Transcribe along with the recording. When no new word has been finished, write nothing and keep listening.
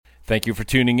Thank you for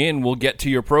tuning in. We'll get to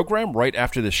your program right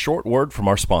after this short word from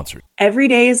our sponsors. Every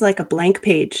day is like a blank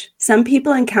page. Some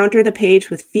people encounter the page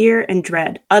with fear and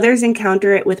dread. Others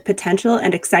encounter it with potential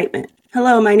and excitement.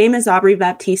 Hello, my name is Aubrey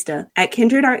Baptista. At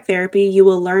Kindred Art Therapy, you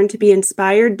will learn to be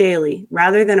inspired daily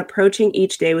rather than approaching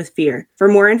each day with fear. For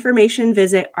more information,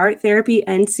 visit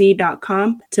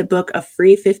arttherapync.com to book a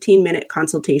free 15-minute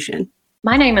consultation.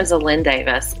 My name is Alyn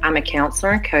Davis. I'm a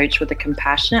counselor and coach with a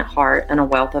compassionate heart and a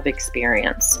wealth of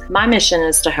experience. My mission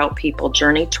is to help people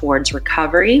journey towards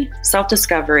recovery,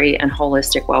 self-discovery, and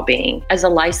holistic well-being. As a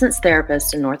licensed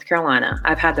therapist in North Carolina,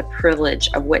 I've had the privilege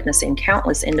of witnessing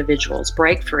countless individuals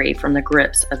break free from the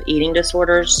grips of eating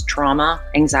disorders, trauma,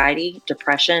 anxiety,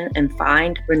 depression, and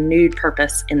find renewed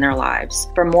purpose in their lives.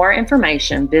 For more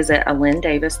information, visit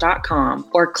alyndavis.com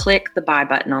or click the buy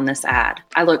button on this ad.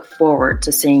 I look forward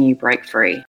to seeing you break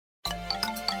free.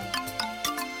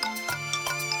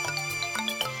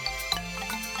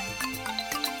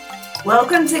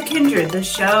 Welcome to Kindred, the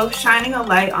show shining a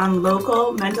light on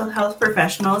local mental health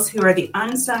professionals who are the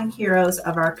unsung heroes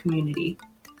of our community.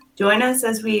 Join us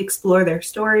as we explore their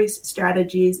stories,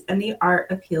 strategies, and the art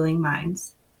of healing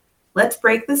minds. Let's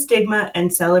break the stigma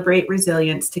and celebrate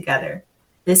resilience together.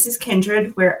 This is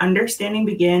Kindred, where understanding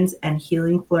begins and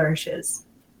healing flourishes.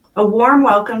 A warm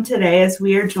welcome today as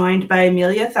we are joined by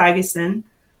Emelia Thygesen,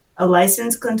 a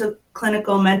licensed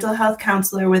clinical mental health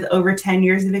counselor with over 10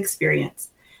 years of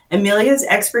experience. Emelia's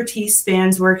expertise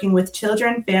spans working with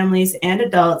children, families, and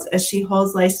adults as she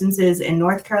holds licenses in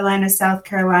North Carolina, South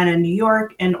Carolina, New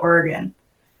York, and Oregon.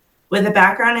 With a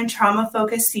background in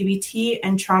trauma-focused CBT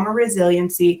and trauma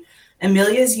resiliency,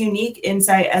 Emelia's unique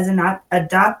insight as an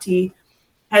adoptee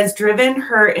has driven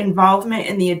her involvement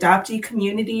in the adoptee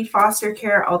community, foster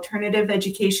care, alternative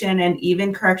education, and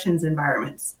even corrections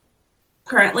environments.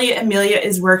 Currently, Emelia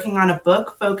is working on a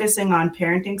book focusing on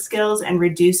parenting skills and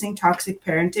reducing toxic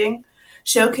parenting,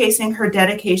 showcasing her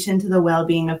dedication to the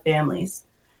well-being of families.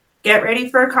 Get ready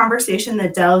for a conversation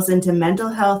that delves into mental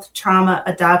health, trauma,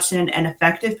 adoption, and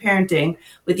effective parenting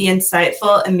with the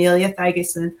insightful Emelia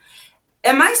Thygesen.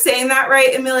 Am I saying that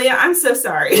right, Emelia? I'm so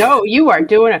sorry. No, you are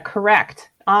doing it correct.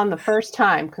 On the first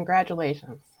time.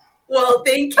 Congratulations. Well,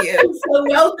 thank you. So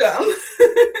welcome.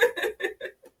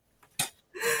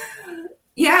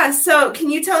 Yeah, so can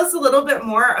you tell us a little bit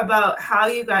more about how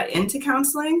you got into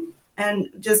counseling and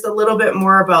just a little bit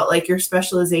more about like your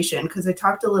specialization? Because I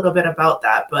talked a little bit about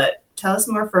that, but tell us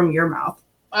more from your mouth.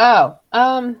 Well,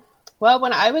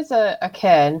 when I was a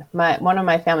kid, one of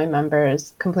my family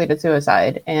members completed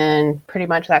suicide, and pretty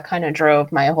much that kind of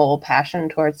drove my whole passion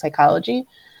towards psychology.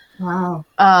 Wow.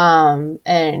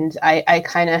 And I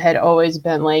kind of had always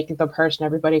been like the person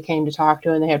everybody came to talk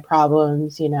to when they had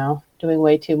problems, doing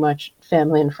way too much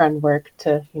family and friend work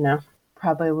to,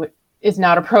 probably is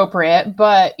not appropriate,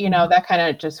 but, that kind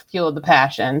of just fueled the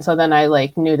passion. So then I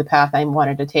knew the path I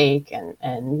wanted to take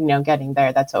and getting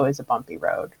there, that's always a bumpy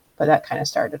road, but that kind of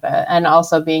started it. And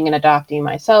also being an adoptee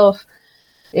myself,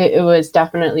 it was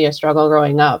definitely a struggle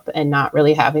growing up and not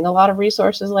really having a lot of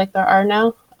resources like there are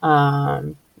now.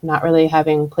 Not really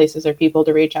having places or people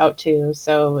to reach out to.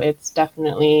 So it's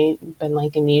definitely been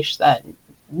like a niche that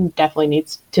definitely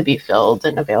needs to be filled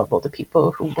and available to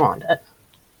people who want it.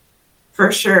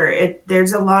 For sure.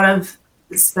 There's a lot of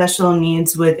special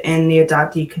needs within the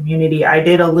adoptee community. I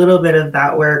did a little bit of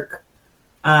that work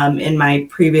in my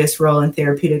previous role in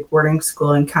therapeutic boarding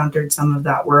school, encountered some of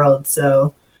that world.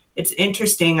 So it's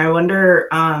interesting. I wonder,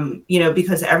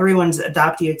 because everyone's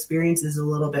adoptee experience is a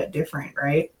little bit different,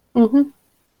 right? Mm-hmm.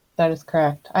 That is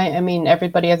correct. I mean,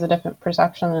 everybody has a different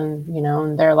perception,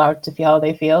 and they're allowed to feel how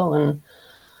they feel, and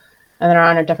they're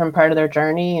on a different part of their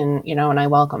journey, and and I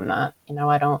welcome that.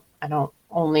 I don't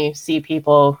only see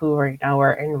people who are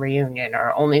in reunion,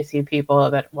 or only see people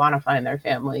that want to find their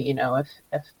family.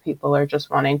 If people are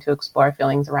just wanting to explore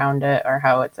feelings around it or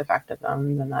how it's affected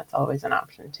them, then that's always an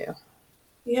option too.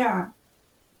 Yeah.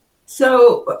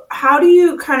 So how do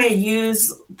you kind of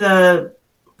use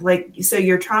so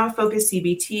your trauma-focused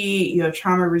CBT, you have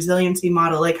trauma resiliency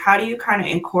model, how do you kind of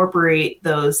incorporate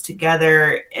those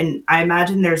together? And I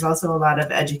imagine there's also a lot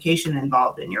of education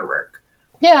involved in your work.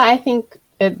 Yeah, I think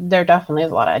there definitely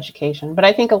is a lot of education, but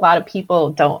I think a lot of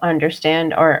people don't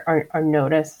understand or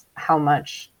notice how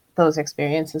much those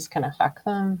experiences can affect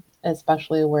them,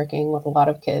 especially working with a lot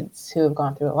of kids who have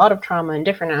gone through a lot of trauma in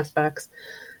different aspects.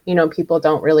 People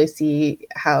don't really see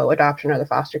how adoption or the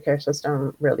foster care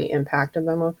system really impacted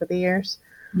them over the years.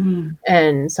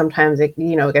 And sometimes it,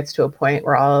 it gets to a point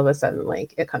where all of a sudden,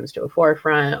 like, it comes to a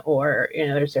forefront, or,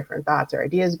 there's different thoughts or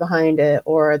ideas behind it,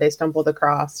 or they stumbled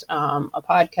across a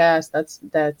podcast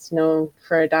that's known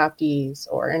for adoptees,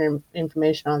 or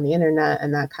information on the internet,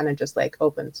 and that kind of just like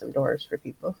opens some doors for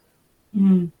people.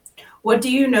 What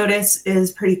do you notice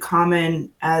is pretty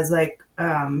common as like,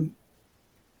 I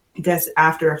guess,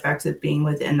 after effects of being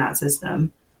within that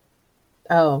system?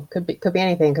 Oh, could be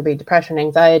anything. Could be depression,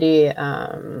 anxiety.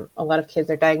 A lot of kids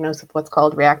are diagnosed with what's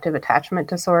called reactive attachment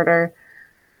disorder,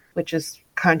 which is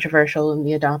controversial in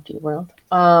the adoptee world.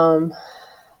 What'd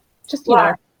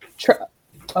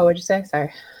you say?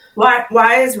 Sorry.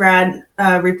 Why is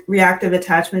reactive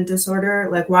attachment disorder?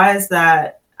 Like, why is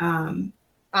that? I'm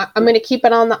going to keep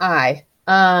it on the I.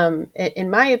 In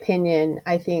my opinion,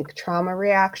 I think trauma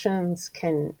reactions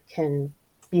can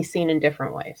be seen in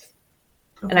different ways.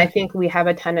 Okay. And I think we have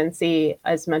a tendency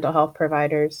as mental health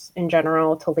providers in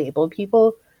general to label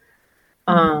people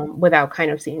without kind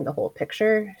of seeing the whole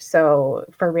picture. So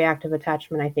for reactive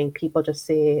attachment, I think people just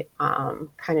see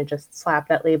kind of just slap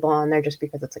that label on there just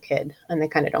because it's a kid, and they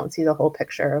kind of don't see the whole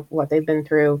picture of what they've been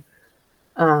through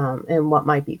and what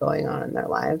might be going on in their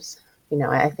lives.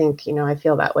 I think, I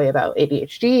feel that way about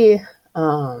ADHD,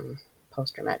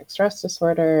 post-traumatic stress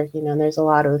disorder. There's a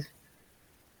lot of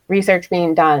research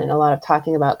being done and a lot of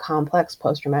talking about complex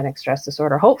post-traumatic stress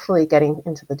disorder, hopefully getting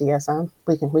into the DSM.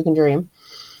 We can dream.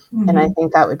 And I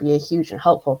think that would be a huge and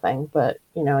helpful thing. But,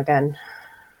 again,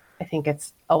 I think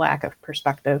it's a lack of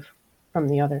perspective from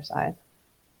the other side.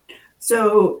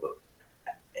 So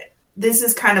this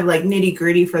is kind of like nitty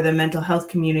gritty for the mental health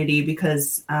community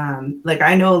because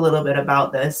I know a little bit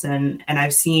about this and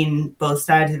I've seen both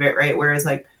sides of it, right? Whereas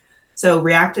so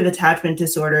reactive attachment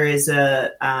disorder is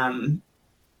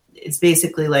it's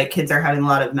basically like kids are having a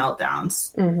lot of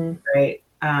meltdowns, right?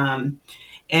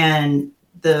 And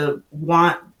the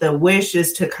wish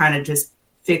is to kind of just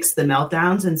fix the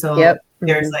meltdowns. And so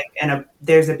there's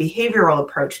there's a behavioral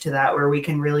approach to that where we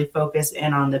can really focus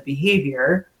in on the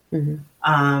behavior.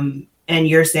 And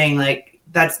you're saying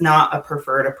that's not a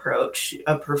preferred approach.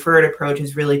 A preferred approach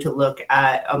is really to look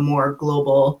at a more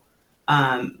global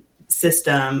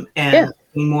system and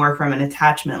more from an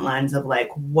attachment lens of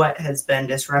what has been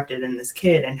disrupted in this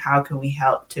kid and how can we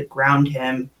help to ground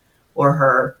him or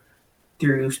her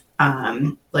through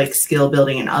skill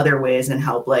building in other ways and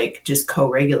help just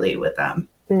co-regulate with them.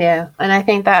 Yeah. And I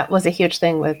think that was a huge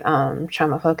thing with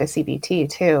trauma focused CBT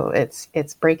too.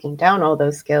 It's breaking down all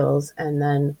those skills and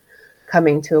then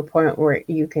coming to a point where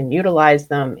you can utilize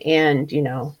them and,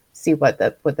 see what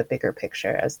the bigger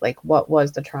picture is, what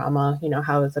was the trauma,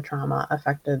 how has the trauma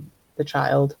affected the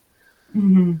child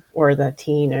or the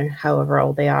teen or however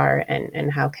old they are,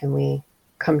 and how can we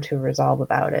come to resolve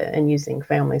about it, and using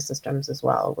family systems as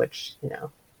well, which,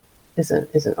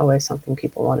 isn't always something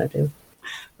people want to do.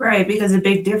 Right, because a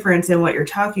big difference in what you're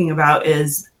talking about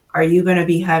is, are you going to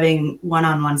be having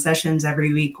one-on-one sessions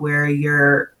every week where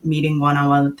you're meeting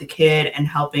one-on-one with the kid and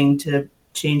helping to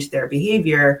change their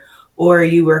behavior? Or are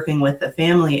you working with the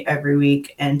family every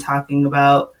week and talking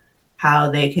about how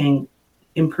they can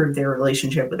improve their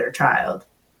relationship with their child?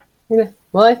 Yeah.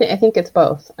 Well, I think it's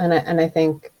both. And I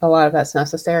think a lot of that's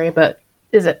necessary. But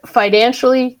is it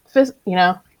financially,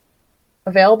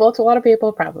 available to a lot of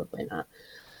people? Probably not.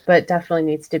 But definitely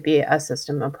needs to be a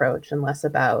system approach and less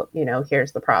about,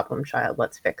 here's the problem child,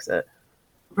 let's fix it.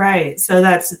 Right. So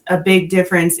that's a big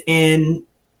difference in,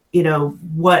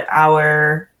 what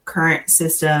our current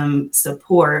system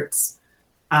supports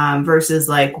versus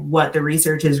what the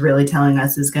research is really telling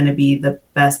us is going to be the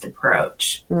best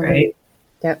approach. Right.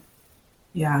 Yep.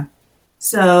 Yeah.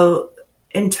 So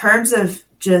in terms of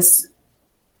just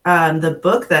the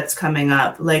book that's coming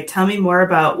up, tell me more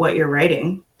about what you're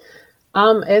writing.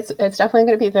 It's definitely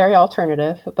going to be very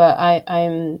alternative, but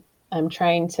I'm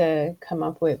trying to come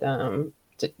up with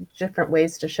different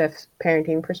ways to shift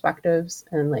parenting perspectives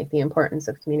and the importance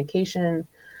of communication.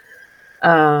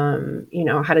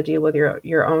 How to deal with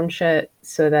your own shit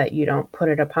so that you don't put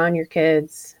it upon your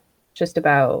kids. Just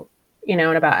about and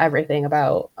about everything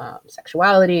about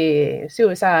sexuality,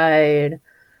 suicide.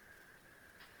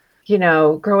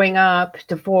 Growing up,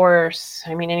 divorce.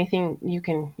 I mean, anything you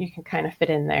can kind of fit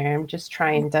in there. I'm just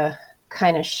trying to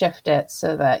kind of shift it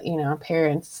so that,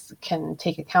 parents can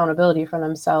take accountability for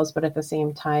themselves, but at the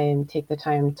same time, take the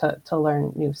time to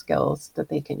learn new skills that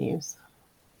they can use.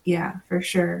 Yeah, for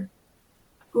sure.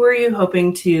 Who are you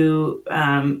hoping to,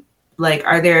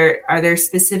 are there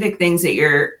specific things that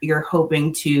you're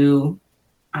hoping to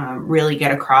really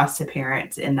get across to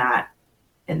parents in that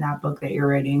book that you're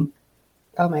writing?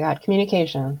 Oh my God,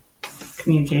 communication.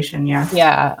 Communication, yeah.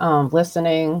 Yeah,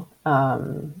 listening,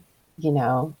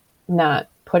 not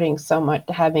putting so much,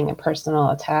 having a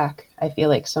personal attack. I feel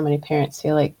like so many parents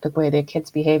feel like the way their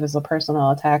kids behave is a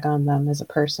personal attack on them as a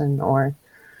person or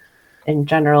in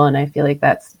general. And I feel like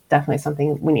that's definitely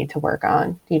something we need to work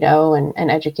on,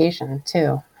 and education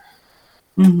too.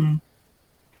 Mm-hmm.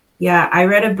 Yeah, I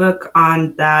read a book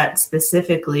on that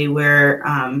specifically where,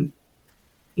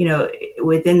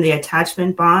 within the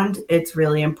attachment bond, it's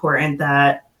really important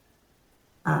that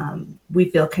we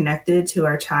feel connected to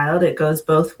our child. It goes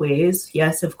both ways.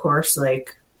 Yes, of course, as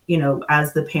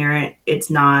the parent, it's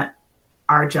not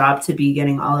our job to be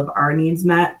getting all of our needs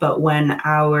met. But when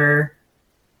our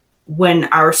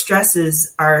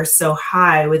stresses are so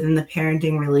high within the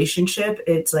parenting relationship,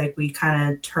 it's like we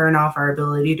kind of turn off our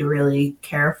ability to really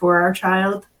care for our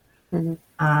child. Mm-hmm.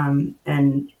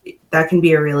 And that can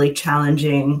be a really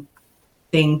challenging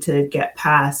thing to get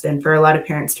past. And for a lot of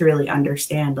parents to really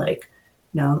understand,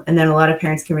 and then a lot of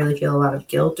parents can really feel a lot of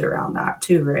guilt around that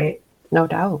too, right? No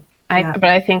doubt. But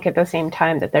I think at the same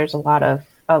time that there's a lot of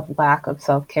lack of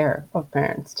self-care of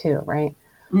parents too, right?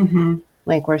 Mm-hmm.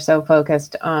 Like we're so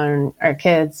focused on our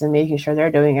kids and making sure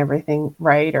they're doing everything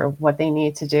right or what they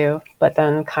need to do, but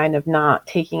then kind of not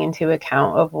taking into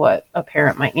account of what a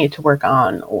parent might need to work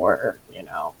on or,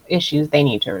 issues they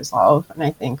need to resolve. And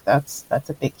I think that's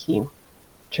a big key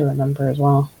to remember as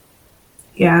well.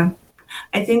 Yeah.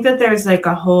 I think that there's like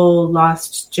a whole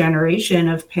lost generation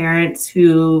of parents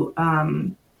who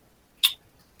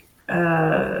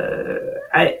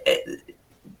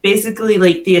basically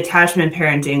like the attachment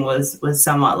parenting was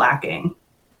somewhat lacking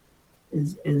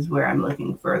is where I'm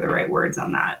looking for the right words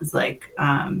on that. It's like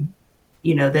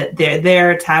that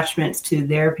their attachments to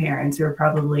their parents are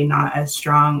probably not as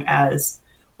strong as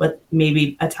what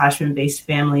maybe attachment-based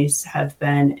families have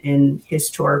been in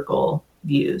historical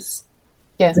views.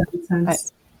 Yeah,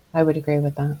 I would agree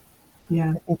with that.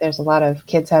 Yeah. I think there's a lot of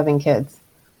kids having kids.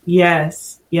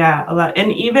 Yes. Yeah, a lot.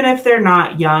 And even if they're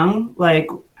not young, like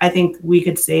I think we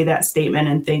could say that statement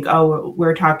and think, oh,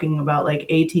 we're talking about like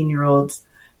 18-year-olds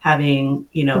having,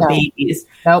 babies.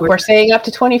 No, we're saying up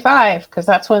to 25 because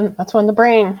that's when the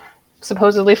brain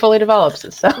supposedly fully develops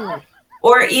itself.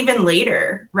 Or even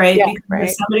later, right? Yeah, because right.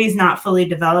 if somebody's not fully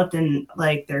developed and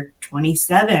like they're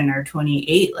 27 or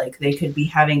 28, like they could be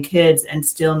having kids and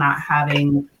still not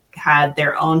having had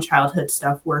their own childhood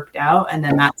stuff worked out. And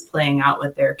then that's playing out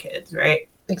with their kids, right?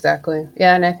 Exactly.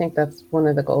 Yeah. And I think that's one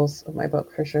of the goals of my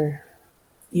book for sure.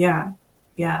 Yeah.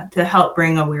 Yeah. To help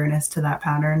bring awareness to that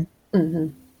pattern. Mm-hmm.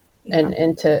 Yeah.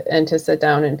 And to sit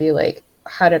down and be like,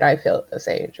 how did I feel at this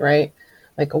age? Right.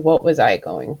 Like, what was I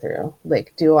going through?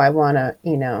 Like, do I want to,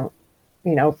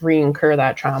 re-incur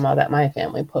that trauma that my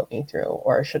family put me through,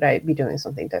 or should I be doing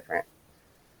something different?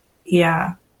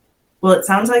 Yeah. Well, it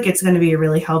sounds like it's going to be a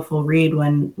really helpful read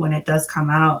when it does come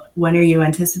out. When are you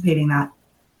anticipating that?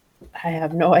 I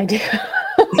have no idea.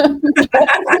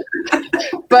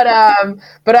 But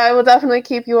I will definitely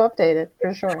keep you updated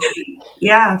for sure.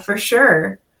 Yeah, for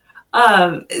sure.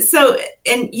 So,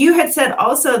 and you had said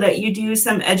also that you do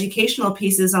some educational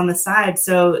pieces on the side.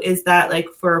 So is that like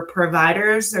for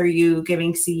providers? Are you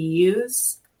giving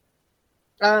CEUs?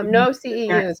 No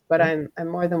CEUs, but I'm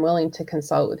more than willing to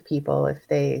consult with people if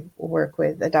they work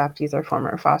with adoptees or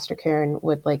former foster care and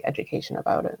would like education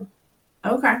about it.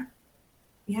 Okay.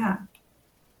 Yeah.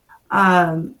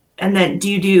 And then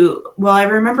I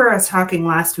remember us talking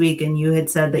last week and you had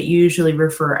said that you usually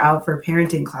refer out for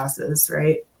parenting classes,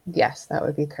 right? Yes, that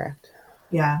would be correct.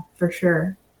 Yeah, for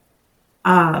sure.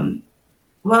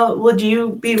 Well, would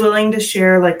you be willing to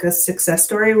share like a success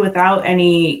story without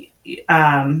any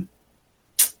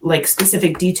like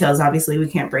specific details? Obviously, we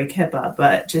can't break HIPAA,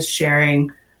 but just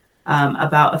sharing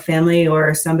about a family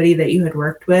or somebody that you had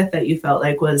worked with that you felt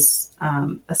like was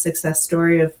a success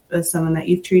story of someone that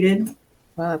you've treated?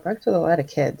 Well, I've worked with a lot of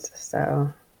kids,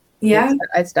 so yeah,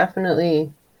 it's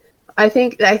definitely. I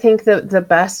think the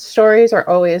best stories are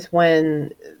always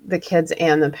when the kids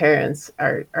and the parents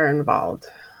are involved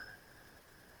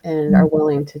and are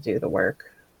willing to do the work.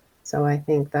 So I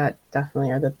think that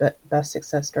definitely are the best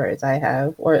success stories I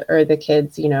have, or the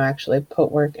kids, actually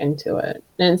put work into it.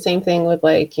 And same thing with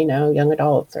like, young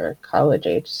adults or college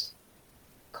age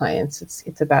clients.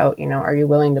 It's about, are you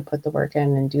willing to put the work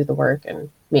in and do the work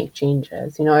and make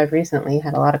changes? I've recently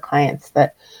had a lot of clients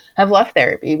that have left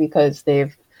therapy because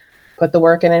they've put the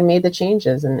work in and made the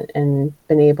changes and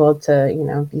been able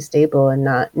to, be stable and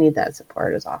not need that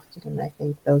support as often. And I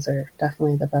think those are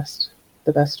definitely the best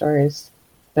stories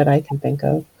that I can think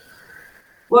of.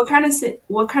 What kind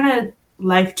of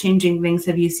life-changing things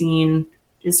have you seen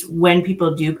just when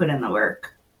people do put in the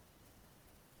work?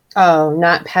 Oh,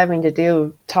 not having to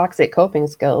do toxic coping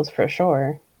skills for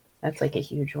sure. That's like a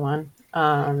huge one.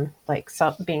 Like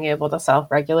being able to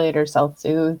self-regulate or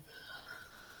self-soothe.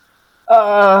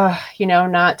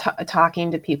 Not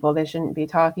talking to people they shouldn't be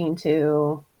talking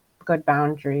to. Good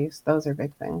boundaries. Those are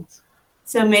big things.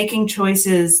 So making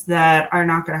choices that are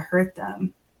not going to hurt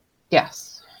them.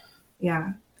 Yes.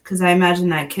 Yeah. Because I imagine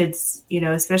that kids,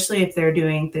 especially if they're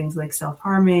doing things like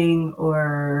self-harming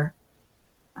or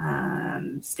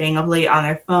staying up late on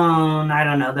their phone, I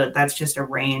don't know, that's just a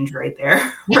range right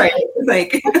there. Right.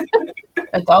 Like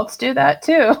adults do that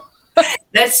too.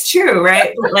 That's true,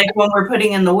 right? But like when we're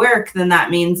putting in the work, then that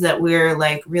means that we're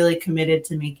like really committed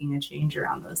to making a change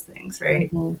around those things,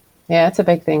 right? Mm-hmm. Yeah, it's a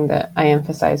big thing that I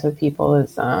emphasize with people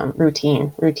is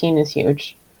routine. Routine is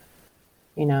huge,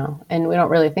 and we don't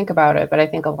really think about it, but I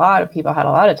think a lot of people had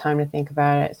a lot of time to think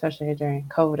about it, especially during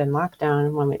COVID and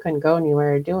lockdown when we couldn't go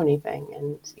anywhere or do anything.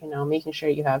 And, making sure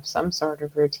you have some sort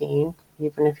of routine,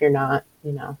 even if you're not,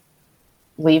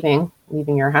 leaving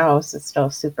your house, is still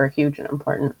super huge and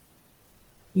important.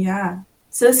 Yeah.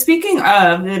 So speaking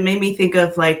of, it made me think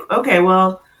of like, okay,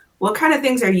 well, what kind of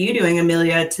things are you doing,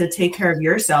 Emelia, to take care of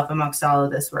yourself amongst all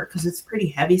of this work? Because it's pretty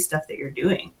heavy stuff that you're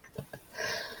doing.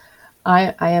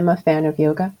 I am a fan of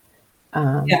yoga.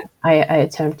 I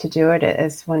attempt to do it.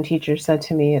 As one teacher said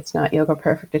to me, it's not yoga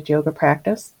perfect, it's yoga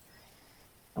practice,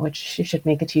 which she should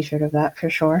make a t-shirt of that for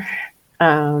sure.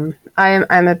 I'm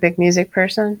a big music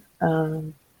person.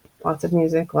 Lots of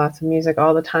music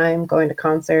all the time, going to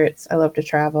concerts. I love to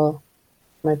travel.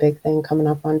 My big thing coming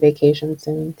up on vacation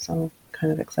soon, so I'm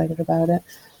kind of excited about it.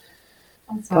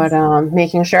 But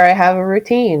making sure I have a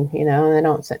routine, and I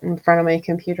don't sit in front of my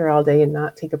computer all day and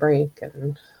not take a break.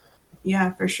 And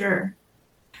yeah, for sure.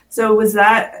 So was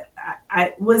that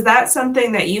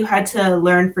something that you had to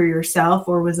learn for yourself,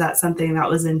 or was that something that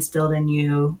was instilled in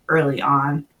you early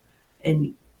on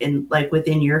in like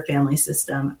within your family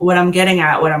system? What I'm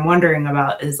wondering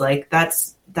about is like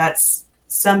that's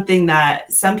something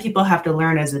that some people have to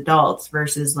learn as adults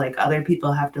versus like other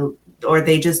people have to, or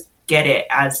they just get it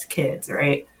as kids,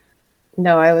 right?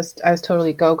 No, I was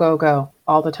totally go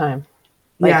all the time.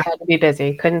 Like had to be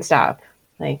busy, couldn't stop.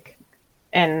 Like,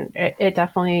 and it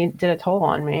definitely did a toll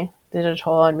on me.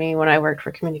 When I worked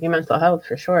for community mental health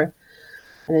for sure.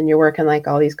 And then you're working like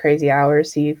all these crazy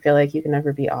hours, so you feel like you can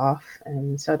never be off.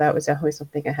 And so that was definitely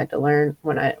something I had to learn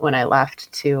when I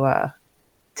left to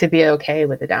be okay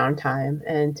with the downtime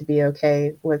and to be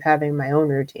okay with having my own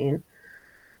routine.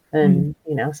 And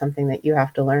something that you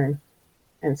have to learn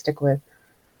and stick with.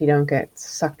 You don't get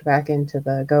sucked back into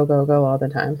the go all the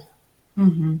time.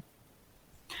 Mm-hmm.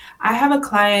 I have a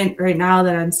client right now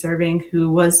that I'm serving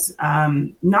who was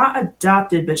not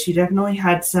adopted, but she definitely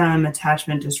had some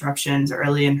attachment disruptions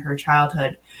early in her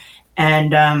childhood.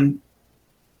 And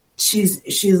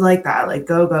she's like that, like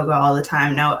go all the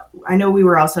time. Now, I know we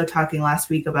were also talking last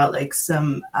week about like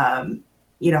some,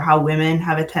 how women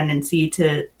have a tendency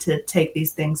to take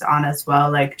these things on as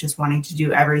well, like just wanting to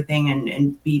do everything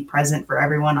and be present for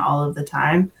everyone all of the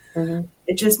time. Mm-hmm.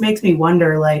 It just makes me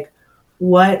wonder, like,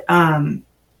 what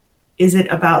is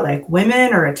it about like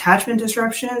women or attachment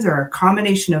disruptions or a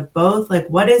combination of both? Like,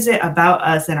 what is it about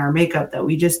us and our makeup that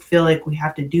we just feel like we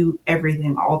have to do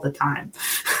everything all the time?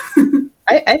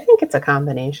 I think it's a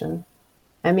combination.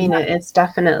 I mean, it's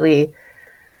definitely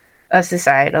a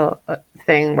societal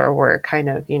thing where we're kind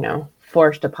of,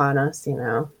 forced upon us,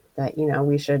 that,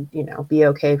 we should, be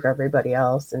okay for everybody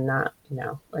else and not,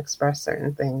 express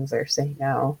certain things or say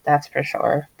no. That's for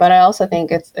sure. But I also think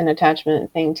it's an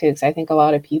attachment thing too, because I think a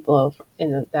lot of people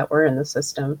that were in the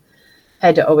system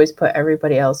had to always put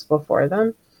everybody else before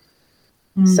them.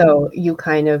 Mm-hmm. So you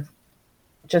kind of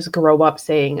just grow up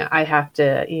saying, I have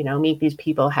to, make these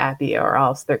people happy or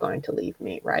else they're going to leave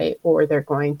me, right? Or they're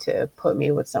going to put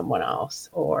me with someone else,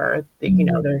 or they're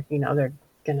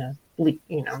gonna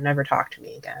never talk to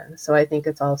me again. So I think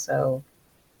it's also,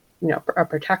 a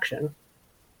protection.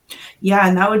 Yeah,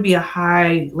 and that would be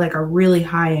a really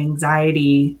high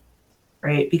anxiety,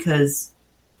 right? Because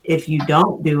if you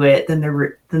don't do it, then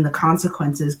the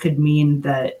consequences could mean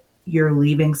that you're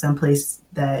leaving someplace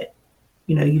that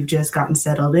you've just gotten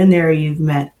settled in there. You've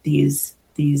met these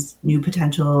new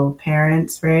potential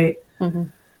parents, right? Mm-hmm.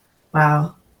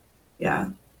 Wow. Yeah.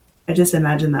 I just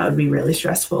imagine that would be really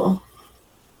stressful.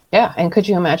 Yeah. And could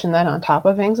you imagine that on top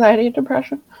of anxiety and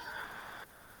depression?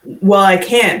 Well, I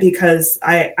can't because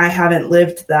I haven't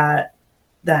lived that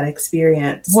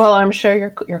experience. Well, I'm sure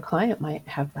your client might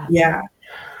have that. Yeah.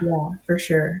 Yeah, for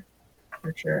sure.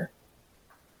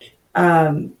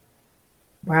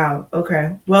 Wow.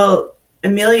 Okay. Well,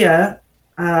 Emelia,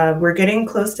 we're getting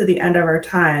close to the end of our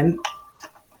time.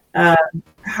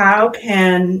 How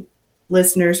can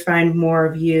listeners find more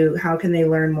of you? How can they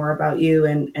learn more about you,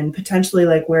 and potentially,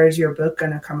 like, where's your book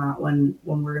going to come out when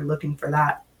we're looking for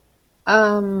that?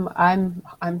 I'm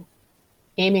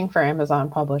aiming for Amazon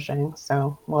publishing,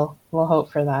 so we'll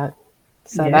hope for that.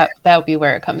 So that'll be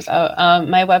where it comes out.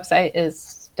 My website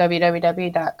is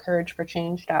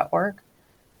www.courageforchange.org,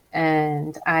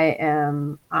 and I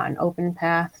am on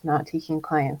OpenPath, not taking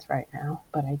clients right now,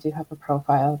 but I do have a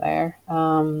profile there.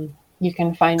 You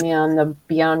can find me on the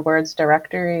Beyond Words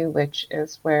directory, which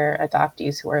is where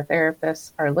adoptees who are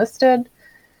therapists are listed.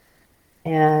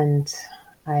 And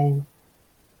I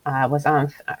was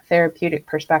on Therapeutic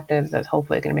Perspectives that's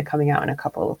hopefully going to be coming out in a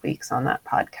couple of weeks on that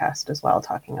podcast as well,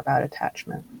 talking about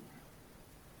attachment.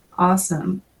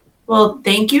 Awesome. Well,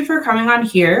 thank you for coming on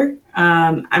here.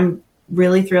 I'm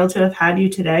really thrilled to have had you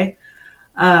today.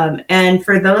 And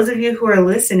for those of you who are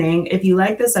listening, if you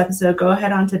like this episode, go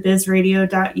ahead on to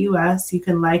bizradio.us. You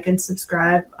can like and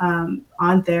subscribe on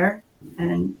there.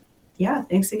 And yeah,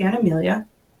 thanks again, Emelia.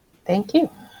 Thank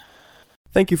you.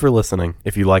 Thank you for listening.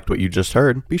 If you liked what you just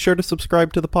heard, be sure to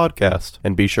subscribe to the podcast,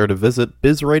 and be sure to visit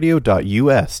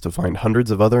bizradio.us to find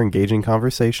hundreds of other engaging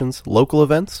conversations, local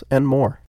events, and more.